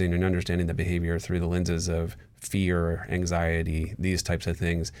conceptualizing and understanding the behavior through the lenses of fear, anxiety, these types of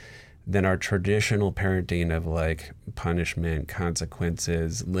things, then our traditional parenting of like punishment,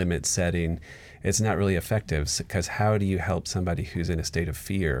 consequences, limit setting, it's not really effective, because how do you help somebody who's in a state of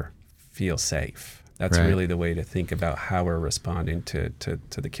fear feel safe? That's Right. really the way to think about how we're responding to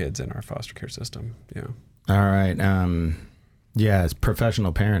the kids in our foster care system. Yeah. All right. Yeah, it's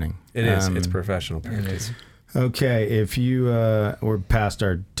professional parenting. It is. It's professional parenting. It is. Okay, if you we're past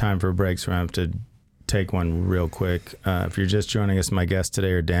our time for breaks, so I have to take one real quick. If you're just joining us, my guests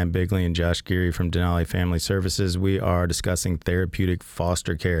today are Dan Bigley and Josh Geary from Denali Family Services. We are discussing therapeutic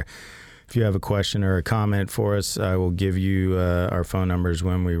foster care. If you have a question or a comment for us, I will give you our phone numbers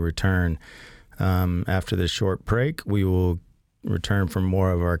when we return. After this short break, we will return for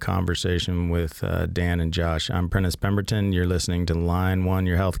more of our conversation with Dan and Josh. I'm Prentice Pemberton. You're listening to Line 1,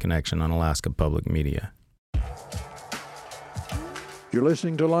 Your Health Connection on Alaska Public Media. You're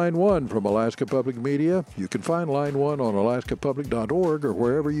listening to Line 1 from Alaska Public Media. You can find Line 1 on alaskapublic.org or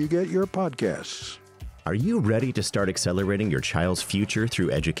wherever you get your podcasts. Are you ready to start accelerating your child's future through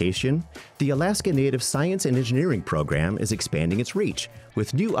education? The Alaska Native Science and Engineering program is expanding its reach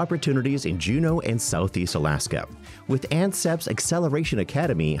with new opportunities in Juneau and Southeast Alaska. With ANSEP's Acceleration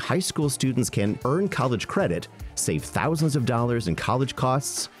Academy, high school students can earn college credit, save thousands of dollars in college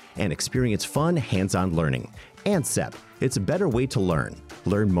costs, and experience fun, hands-on learning. ANSEP, it's a better way to learn.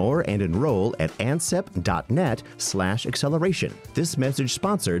 Learn more and enroll at ansep.net/acceleration. This message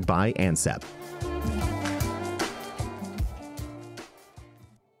sponsored by ANSEP.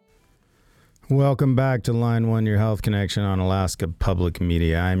 Welcome back to Line 1, Your Health Connection on Alaska Public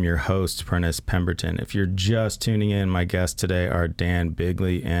Media. I'm your host, Prentice Pemberton. If you're just tuning in, my guests today are Dan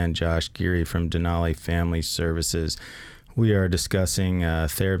Bigley and Josh Geary from Denali Family Services. We are discussing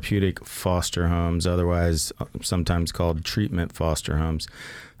therapeutic foster homes, otherwise sometimes called treatment foster homes.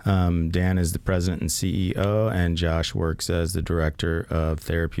 Dan is the president and CEO, and Josh works as the director of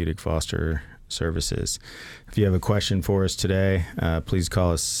Therapeutic Foster Services. If you have a question for us today, please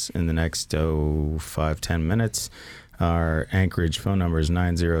call us in the next 5-10 minutes. Our Anchorage phone number is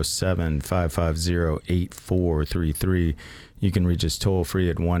 907-550-8433. You can reach us toll free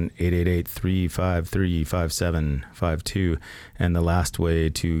at 1-888-353-5752. And the last way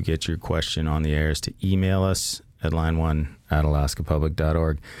to get your question on the air is to email us at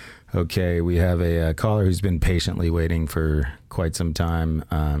line1@alaskapublic.org. Okay, we have a caller who's been patiently waiting for quite some time.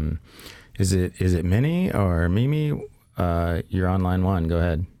 Is it Minnie or Mimi? You're on line 1. Go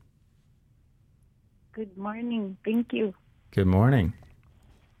ahead. Good morning. Thank you. Good morning.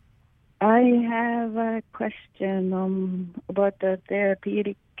 I have a question about the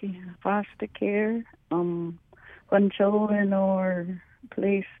therapeutic foster care. When children are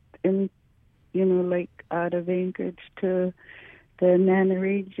placed in, like out of Anchorage to the Nana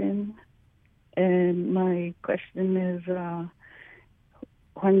region, and my question is,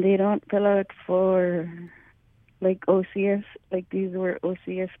 when they don't fill out for like OCS, like these were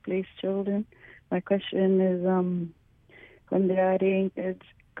OCS placed children, my question is, when they are at Anchorage,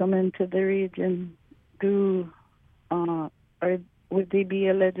 come into the region, would they be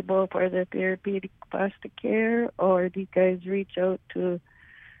eligible for the therapeutic foster care, or do you guys reach out to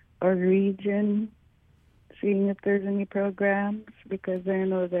our region, seeing if there's any programs? Because I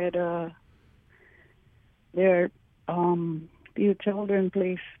know that there are few children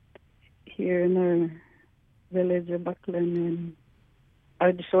placed here in our village of Buckland, and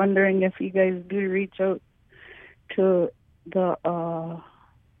I'm just wondering if you guys do reach out to the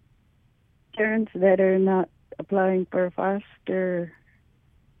parents that are not applying for a foster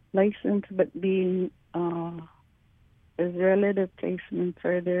license but being as relative placements.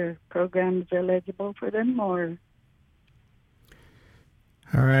 Are there programs eligible for them, or?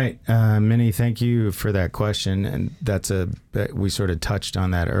 All right, Minnie, thank you for that question. And we sort of touched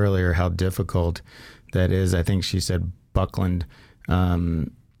on that earlier, how difficult that is. I think she said Buckland.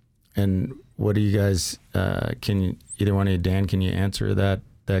 And what do you guys, either one of you, Dan, can you answer that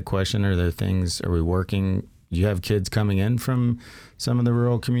question? Are there things, are we working? Do you have kids coming in from some of the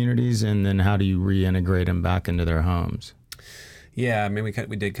rural communities, and then how do you reintegrate them back into their homes? Yeah, I mean, we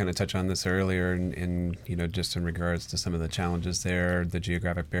did kind of touch on this earlier, in just in regards to some of the challenges there, the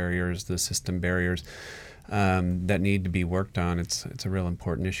geographic barriers, the system barriers that need to be worked on. It's a real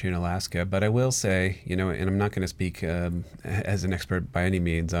important issue in Alaska. But I will say, and I'm not going to speak as an expert by any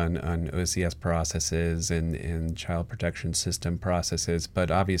means on OCS processes and child protection system processes,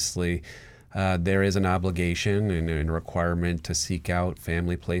 but obviously there is an obligation and a requirement to seek out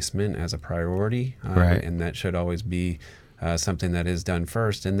family placement as a priority, right. And that should always be something that is done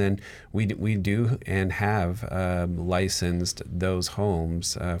first. And then we do and have licensed those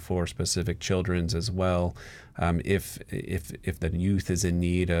homes for specific children's as well. If the youth is in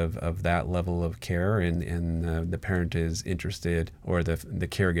need of that level of care, and the parent is interested, or the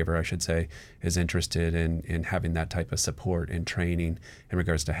caregiver, I should say, is interested in having that type of support and training in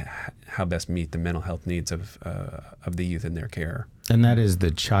regards to how best meet the mental health needs of the youth in their care. And that is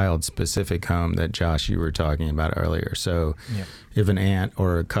the child-specific home that, Josh, you were talking about earlier. So if an aunt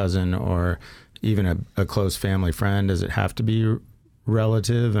or a cousin or even a close family friend, does it have to be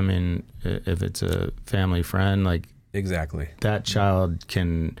relative? I mean, if it's a family friend, like, exactly, that child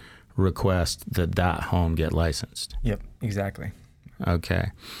can request that home get licensed. Yep, exactly.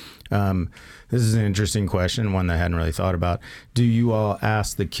 Okay. This is an interesting question, one that I hadn't really thought about. Do you all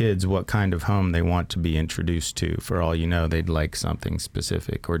ask the kids what kind of home they want to be introduced to? For all you know, they'd like something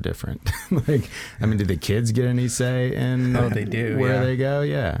specific or different. Like, I mean, do the kids get any say in they do, where they go?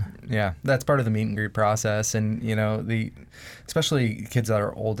 Yeah. Yeah, that's part of the meet and greet process. And, especially kids that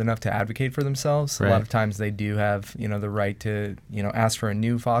are old enough to advocate for themselves, right. A lot of times they do have, the right to, ask for a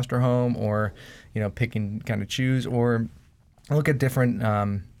new foster home, or, pick and kind of choose, or look at different,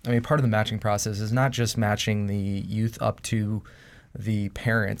 part of the matching process is not just matching the youth up to the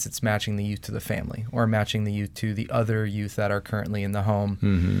parents, it's matching the youth to the family, or matching the youth to the other youth that are currently in the home.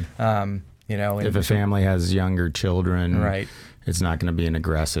 Mm-hmm. If a family has younger children, right, it's not going to be an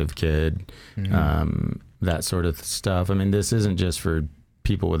aggressive kid, that sort of stuff. I mean, this isn't just for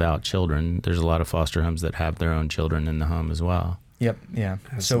people without children. There's a lot of foster homes that have their own children in the home as well. Yep. Yeah.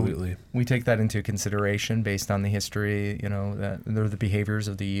 Absolutely. So we take that into consideration based on the history, that they're the behaviors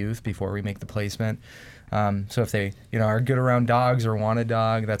of the youth before we make the placement. So if they, are good around dogs or want a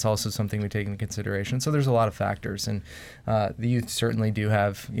dog, that's also something we take into consideration. So there's a lot of factors, and the youth certainly do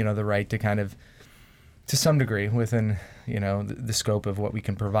have, the right to kind of, to some degree, within, the scope of what we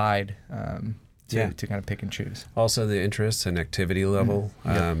can provide. To kind of pick and choose. Also, the interests and activity level.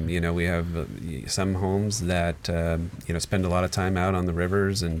 We have some homes that spend a lot of time out on the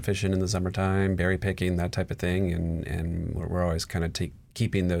rivers and fishing in the summertime, berry picking, that type of thing, and we're always kind of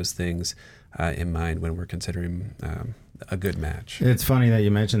keeping those things in mind when we're considering a good match. It's funny that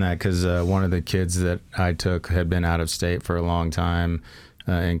you mentioned that, because one of the kids that I took had been out of state for a long time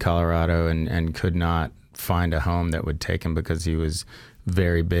in Colorado and could not find a home that would take him because he was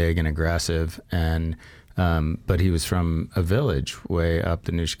very big and aggressive, and but he was from a village way up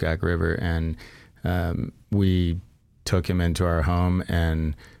the Nushagak River, and we took him into our home,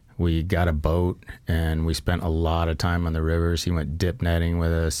 and we got a boat, and we spent a lot of time on the rivers. He went dip netting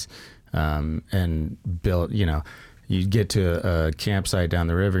with us, and built, you'd get to a campsite down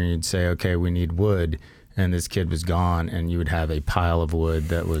the river and you'd say, okay, we need wood. And this kid was gone, and you would have a pile of wood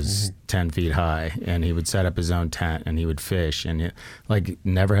that was 10 feet high, and he would set up his own tent, and he would fish, and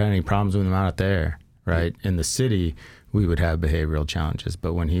never had any problems with him out there, right? In the city, we would have behavioral challenges,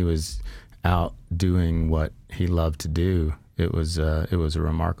 but when he was out doing what he loved to do, it was a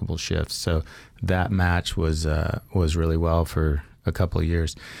remarkable shift. So that match was really well for a couple of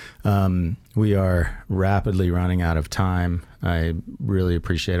years. We are rapidly running out of time. I really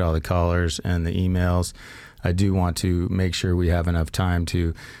appreciate all the callers and the emails. I do want to make sure we have enough time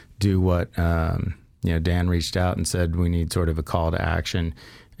to do what Dan reached out and said we need sort of a call to action,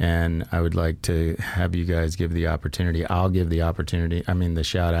 and I would like to have you guys give the opportunity. I'll give the opportunity. I mean, the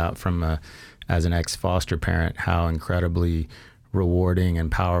shout out from as an ex-foster parent, how incredibly rewarding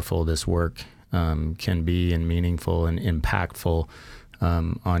and powerful this work can be, and meaningful and impactful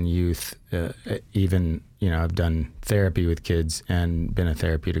on youth. Even, I've done therapy with kids and been a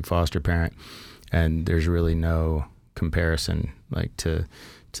therapeutic foster parent, and there's really no comparison to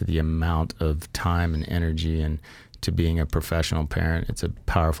the amount of time and energy and to being a professional parent. It's a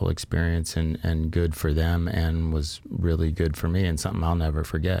powerful experience and good for them, and was really good for me, and something I'll never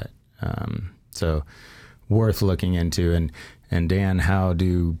forget. So worth looking into. And Dan, how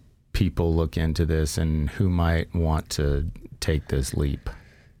do people look into this, and who might want to take this leap?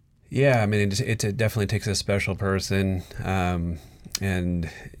 Yeah, I mean, it definitely takes a special person, and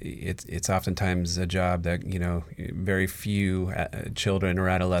it's oftentimes a job that very few children or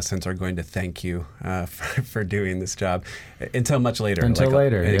adolescents are going to thank you for doing this job until much later.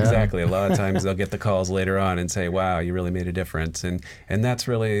 Later, yeah. Exactly. A lot of times they'll get the calls later on and say, "Wow, you really made a difference," and that's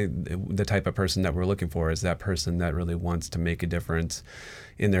really the type of person that we're looking for, is that person that really wants to make a difference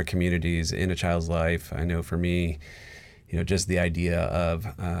in their communities, in a child's life. I know for me, just the idea of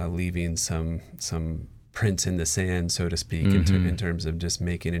leaving some prints in the sand, so to speak, in terms of just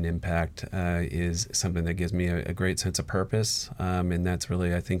making an impact, is something that gives me a great sense of purpose. And that's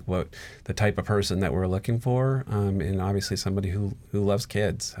really, I think, what the type of person that we're looking for. And obviously somebody who loves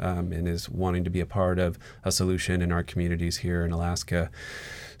kids and is wanting to be a part of a solution in our communities here in Alaska.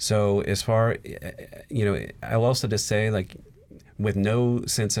 So as far, I'll also just say, like, with no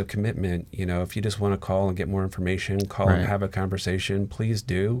sense of commitment, if you just want to call and get more information, call and have a conversation, please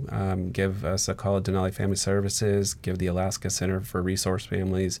do. Give us a call at Denali Family Services, give the Alaska Center for Resource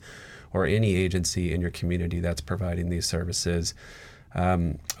Families, or any agency in your community that's providing these services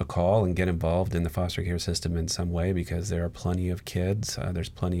a call and get involved in the foster care system in some way, because there are plenty of kids, there's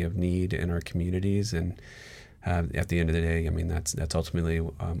plenty of need in our communities, and at the end of the day, I mean, that's ultimately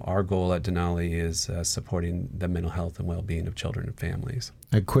our goal at Denali, is supporting the mental health and well-being of children and families.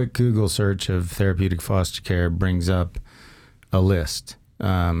 A quick Google search of therapeutic foster care brings up a list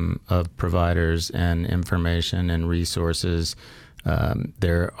of providers and information and resources.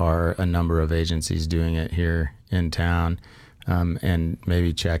 There are a number of agencies doing it here in town, and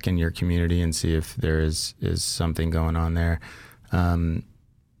maybe check in your community and see if there is something going on there.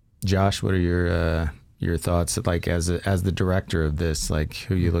 Josh, what are your thoughts, like, as the director of this? Like,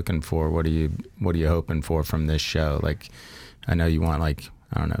 who are you looking for? What are you hoping for from this show? Like, I know you want, like,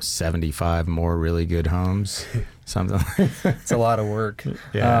 I don't know, 75 more really good homes, something like that. It's a lot of work.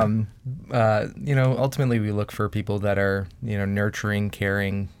 Yeah. Ultimately we look for people that are, nurturing,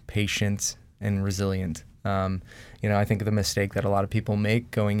 caring, patient, and resilient. I think the mistake that a lot of people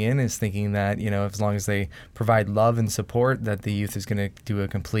make going in is thinking that, as long as they provide love and support, that the youth is going to do a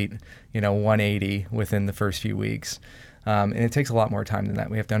complete, 180 within the first few weeks. And it takes a lot more time than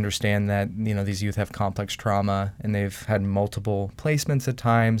that. We have to understand that, these youth have complex trauma, and they've had multiple placements at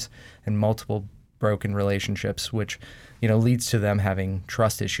times and multiple broken relationships, which, leads to them having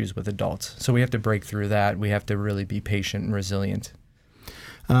trust issues with adults. So we have to break through that. We have to really be patient and resilient.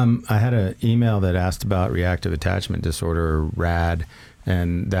 I had an email that asked about reactive attachment disorder, or RAD,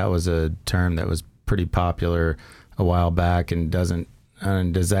 and that was a term that was pretty popular a while back. And does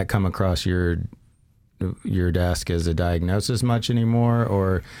that come across your desk as a diagnosis much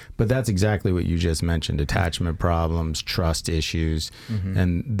anymore? But that's exactly what you just mentioned: attachment problems, trust issues,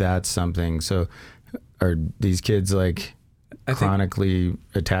 and that's something. So, are these kids like chronically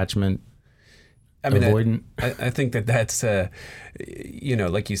attachment avoidant? I think that's,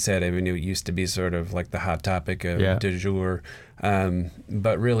 like you said, I mean, it used to be sort of like the hot topic of du jour.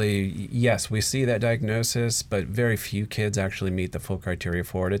 But really, yes, we see that diagnosis, but very few kids actually meet the full criteria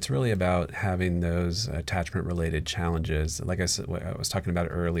for it. It's really about having those attachment-related challenges. Like I said, I was talking about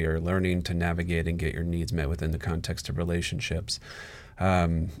earlier, learning to navigate and get your needs met within the context of relationships.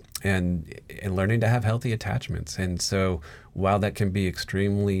 And learning to have healthy attachments. And so while that can be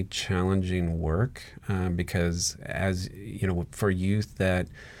extremely challenging work, because for youth that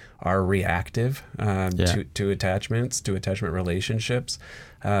are reactive to attachments, to attachment relationships,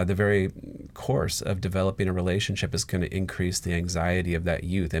 the very course of developing a relationship is going to increase the anxiety of that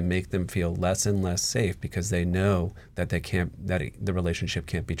youth and make them feel less and less safe, because they know that the relationship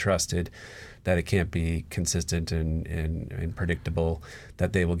can't be trusted, that it can't be consistent and predictable,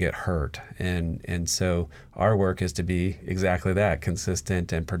 that they will get hurt. And so our work is to be exactly that: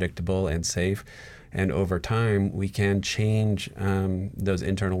 consistent and predictable and safe. And over time, we can change those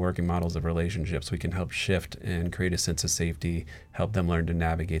internal working models of relationships. We can help shift and create a sense of safety, help them learn to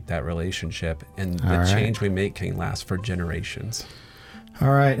navigate that relationship. And the change we make can last for generations.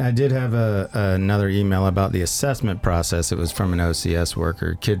 All right. I did have another email about the assessment process. It was from an OCS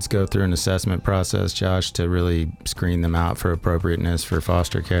worker. Kids go through an assessment process, Josh, to really screen them out for appropriateness for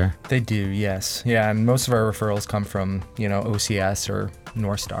foster care? They do, yes. Yeah, and most of our referrals come from, OCS or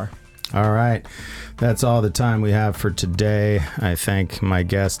North Star. All right. That's all the time we have for today. I thank my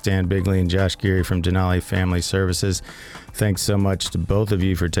guests, Dan Bigley and Josh Geary from Denali Family Services. Thanks so much to both of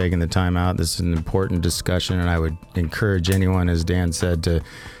you for taking the time out. This is an important discussion, and I would encourage anyone, as Dan said, to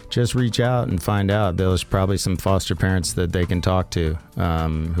just reach out and find out. There's probably some foster parents that they can talk to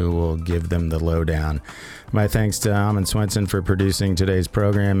who will give them the lowdown. My thanks to Amon Swenson for producing today's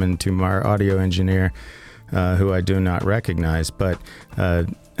program, and to our audio engineer, who I do not recognize, but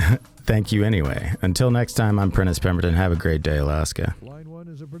thank you anyway. Until next time, I'm Prentice Pemberton. Have a great day, Alaska. Line 1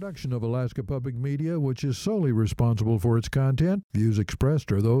 is a production of Alaska Public Media, which is solely responsible for its content. Views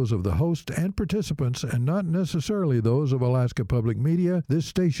expressed are those of the host and participants, and not necessarily those of Alaska Public Media, this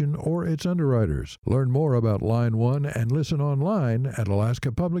station, or its underwriters. Learn more about Line 1 and listen online at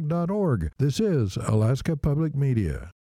alaskapublic.org. This is Alaska Public Media.